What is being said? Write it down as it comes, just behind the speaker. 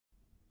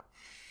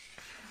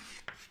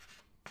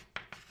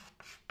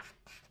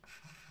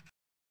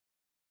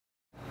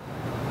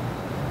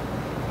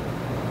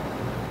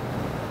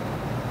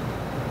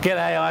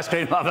G'day ice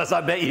cream lovers,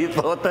 I bet you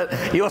thought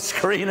that your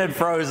screen had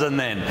frozen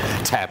then.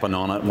 Tapping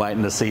on it,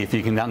 waiting to see if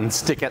you can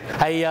unstick it.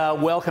 Hey,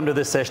 welcome to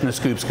this session of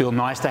Scoop School.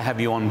 Nice to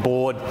have you on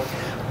board.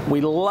 We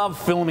love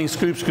filming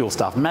Scoop School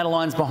stuff.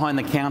 Madeline's behind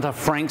the counter,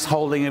 Frank's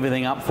holding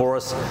everything up for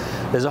us.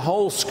 There's a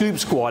whole Scoop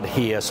squad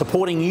here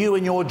supporting you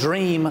in your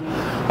dream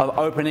of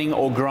opening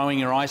or growing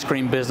your ice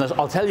cream business.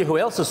 I'll tell you who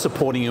else is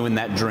supporting you in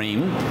that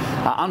dream.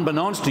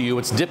 Unbeknownst to you,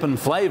 it's Dippin'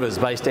 Flavors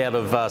based out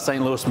of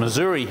St. Louis,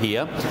 Missouri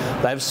here.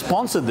 They've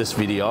sponsored this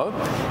video.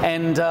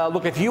 And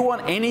look, if you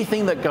want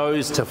anything that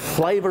goes to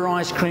flavor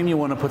ice cream, you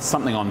want to put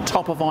something on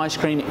top of ice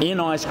cream, in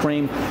ice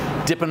cream,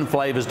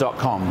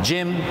 dippinflavors.com.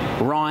 Jim,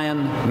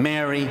 Ryan,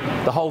 Mary,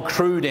 the whole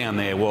crew down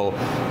there will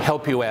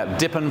help you out.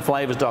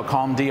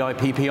 Dippinflavors.com,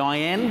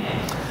 D-I-P-P-I-N.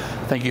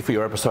 Thank you for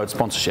your episode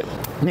sponsorship.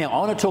 Now, I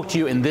want to talk to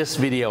you in this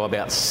video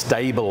about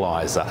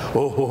stabilizer.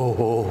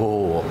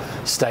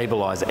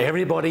 Stabilizer.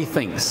 Everybody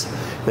thinks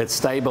that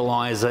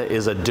stabilizer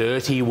is a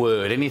dirty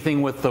word.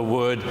 Anything with the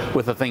word,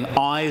 with the thing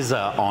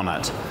 "izer" on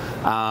it.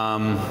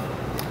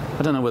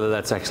 I don't know whether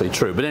that's actually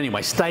true, but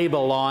anyway,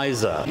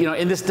 stabilizer. You know,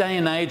 in this day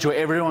and age where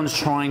everyone's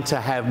trying to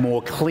have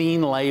more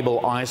clean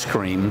label ice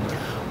cream,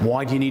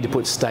 why do you need to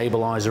put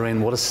stabilizer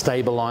in? What does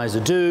stabilizer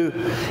do?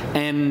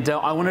 And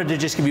I wanted to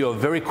just give you a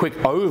very quick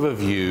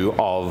overview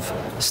of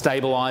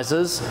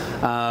stabilizers,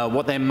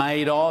 what they're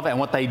made of and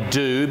what they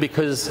do,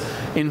 because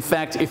in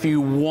fact, if you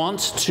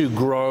want to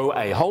grow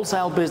a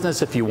wholesale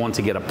business, if you want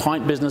to get a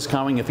pint business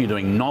going, if you're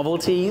doing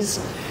novelties,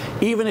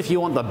 even if you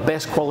want the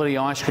best quality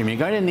ice cream, you're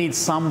going to need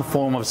some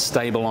form of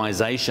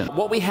stabilization.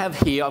 What we have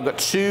here, I've got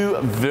two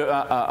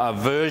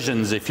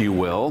versions, if you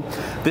will.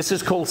 This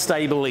is called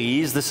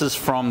Stabilize. This is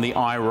from the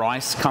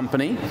iRice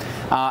company.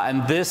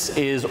 And this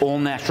is all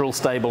natural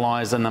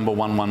stabilizer number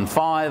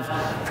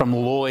 115 from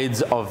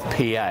Lloyd's of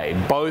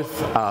PA.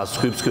 Both are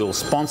Scoop School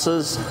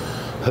sponsors.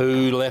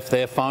 Who left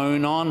their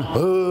phone on?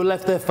 Who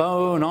left their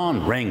phone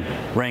on? Ring,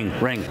 ring,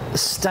 ring.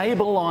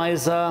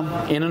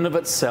 Stabilizer in and of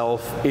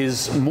itself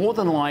is more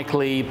than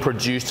likely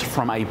produced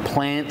from a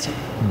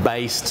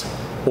plant-based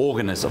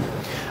organism.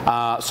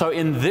 So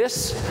in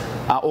this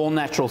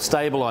all-natural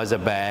stabilizer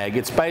bag,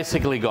 it's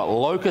basically got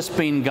locust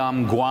bean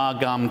gum, guar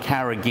gum,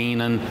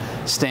 carrageenan,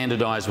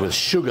 standardized with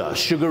sugar.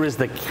 Sugar is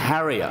the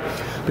carrier,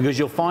 because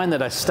you'll find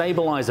that a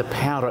stabilizer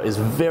powder is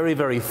very,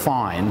 very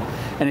fine,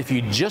 and if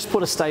you just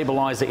put a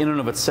stabilizer in and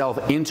of itself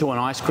into an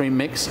ice cream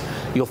mix,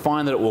 you'll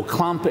find that it will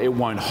clump, it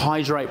won't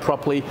hydrate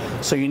properly,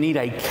 so you need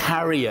a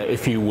carrier,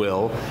 if you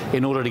will,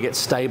 in order to get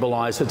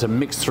stabilizer to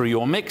mix through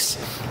your mix,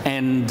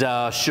 and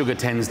sugar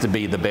tends to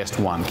be the best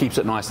one. Keeps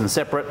it nice and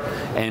separate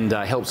and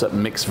helps it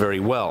mix very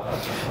well.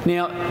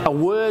 Now, a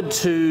word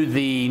to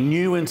the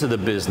new into the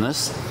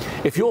business.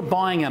 If you're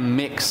buying a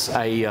mix,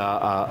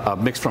 a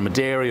mix from a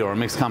dairy or a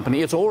mix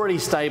company, it's already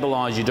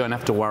stabilized, you don't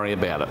have to worry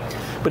about it.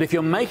 But if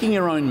you're making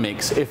your own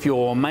mix, if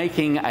you're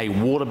making a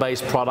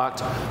water-based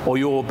product, or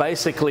you're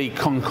basically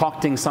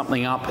concocting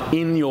something up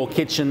in your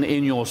kitchen,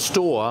 in your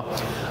store,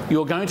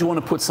 you're going to want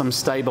to put some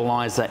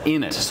stabilizer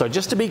in it. So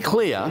just to be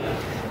clear,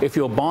 if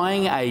you're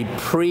buying a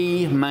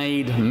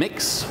pre-made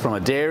mix from a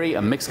dairy,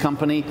 a mix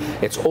company,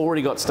 it's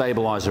already got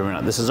stabilizer in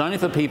it. This is only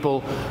for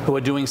people who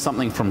are doing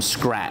something from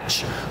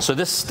scratch. So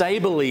this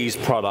Stabilize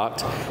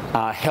product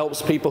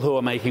helps people who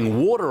are making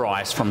water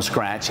ice from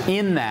scratch,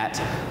 in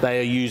that they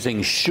are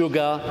using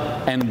sugar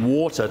and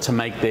water to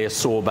make their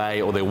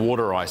sorbet or their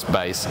water ice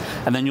base.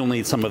 And then you'll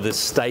need some of this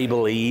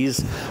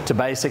Stabilize to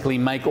basically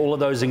make all of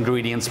those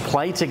ingredients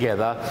play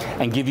together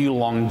and give you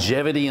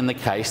longevity in the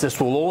case. This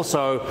will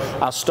also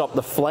stop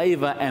the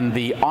flavor and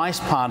the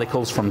ice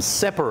particles from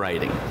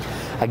separating.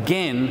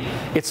 Again,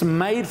 it's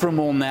made from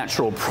all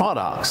natural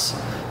products.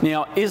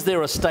 Now, is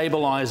there a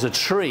stabilizer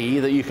tree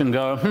that you can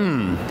go,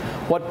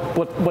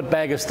 what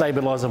bag of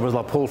stabilizer was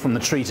I pulled from the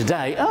tree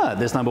today? Ah,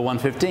 there's number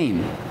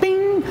 115. Bing!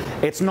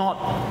 It's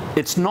not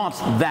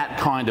that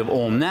kind of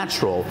all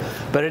natural,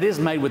 but it is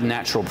made with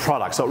natural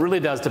products. So it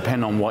really does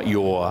depend on what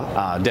your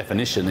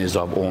definition is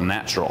of all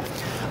natural.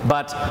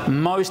 But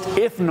most,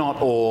 if not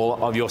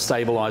all, of your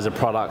stabilizer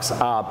products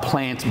are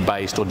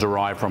plant-based or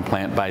derived from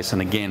plant-based.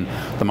 And again,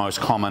 the most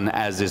common,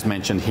 as is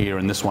mentioned here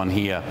in this one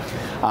here,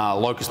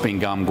 locust bean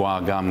gum,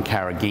 guar gum,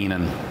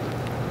 carrageenan.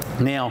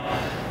 Now,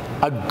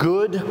 a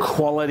good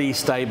quality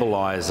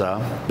stabilizer,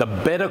 the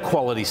better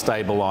quality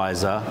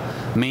stabilizer,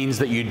 means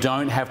that you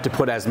don't have to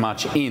put as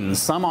much in.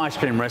 Some ice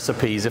cream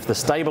recipes, if the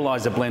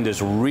stabilizer blend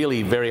is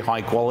really very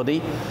high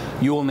quality,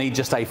 you will need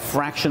just a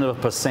fraction of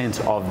a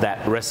 % of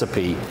that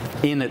recipe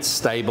in its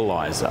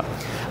stabilizer.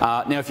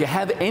 Now, if you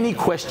have any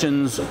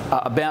questions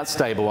about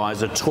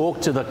stabilizer, talk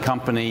to the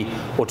company,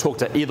 or talk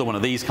to either one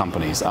of these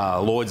companies,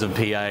 Lloyd's of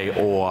PA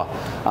or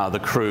the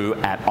crew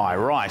at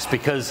iRice,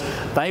 because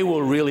they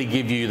will really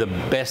give you the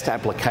best best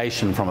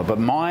application from it. But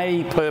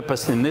my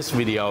purpose in this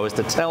video is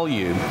to tell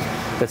you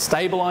that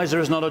stabilizer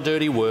is not a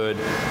dirty word.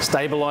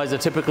 Stabilizer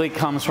typically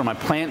comes from a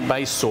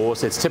plant-based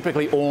source. It's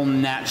typically all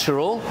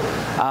natural,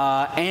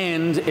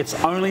 and it's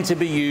only to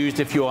be used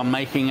if you are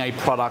making a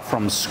product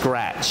from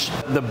scratch.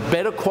 The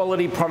better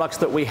quality products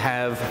that we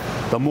have,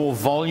 the more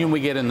volume we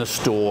get in the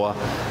store.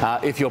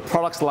 If your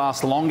products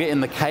last longer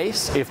in the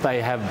case, if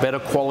they have better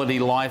quality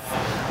life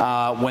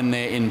when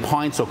they're in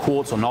pints or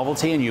quarts or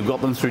novelty and you've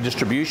got them through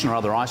distribution or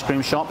other ice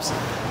cream shops,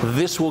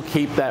 this will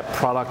keep that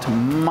product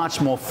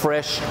much more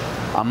fresh,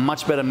 a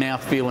much better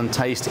mouthfeel and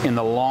taste in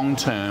the long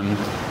term,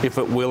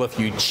 if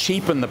you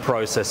cheapen the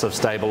process of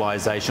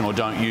stabilization or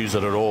don't use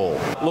it at all.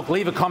 Look,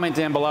 leave a comment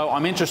down below.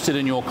 I'm interested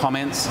in your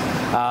comments,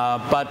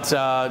 but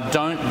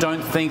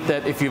don't think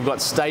that if you've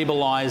got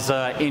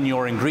stabilizer in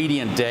your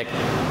ingredient deck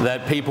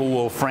that people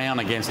will frown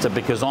against it,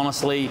 because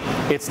honestly,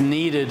 it's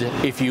needed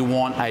if you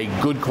want a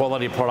good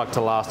quality product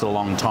to last a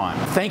long time.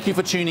 Thank you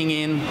for tuning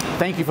in.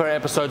 Thank you for our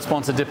episode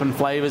sponsor, Dippin'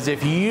 Flavors.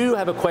 If you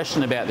have a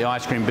question about the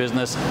ice cream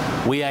business,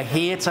 we are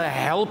here to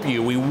help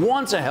you. We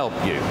want to help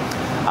you.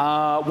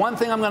 One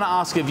thing I'm going to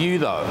ask of you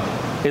though,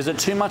 is it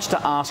too much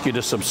to ask you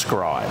to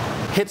subscribe?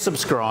 Hit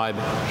subscribe,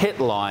 hit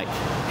like,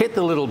 hit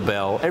the little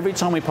bell. Every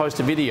time we post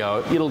a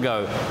video, it'll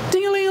go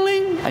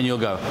ding-a-ling-a-ling, and you'll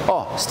go,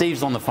 oh,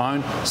 Steve's on the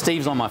phone,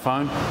 Steve's on my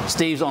phone,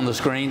 Steve's on the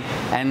screen,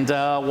 and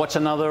watch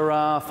another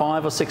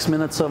 5 or 6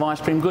 minutes of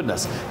ice cream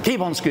goodness.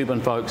 Keep on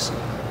scooping, folks.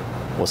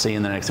 We'll see you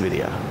in the next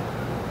video.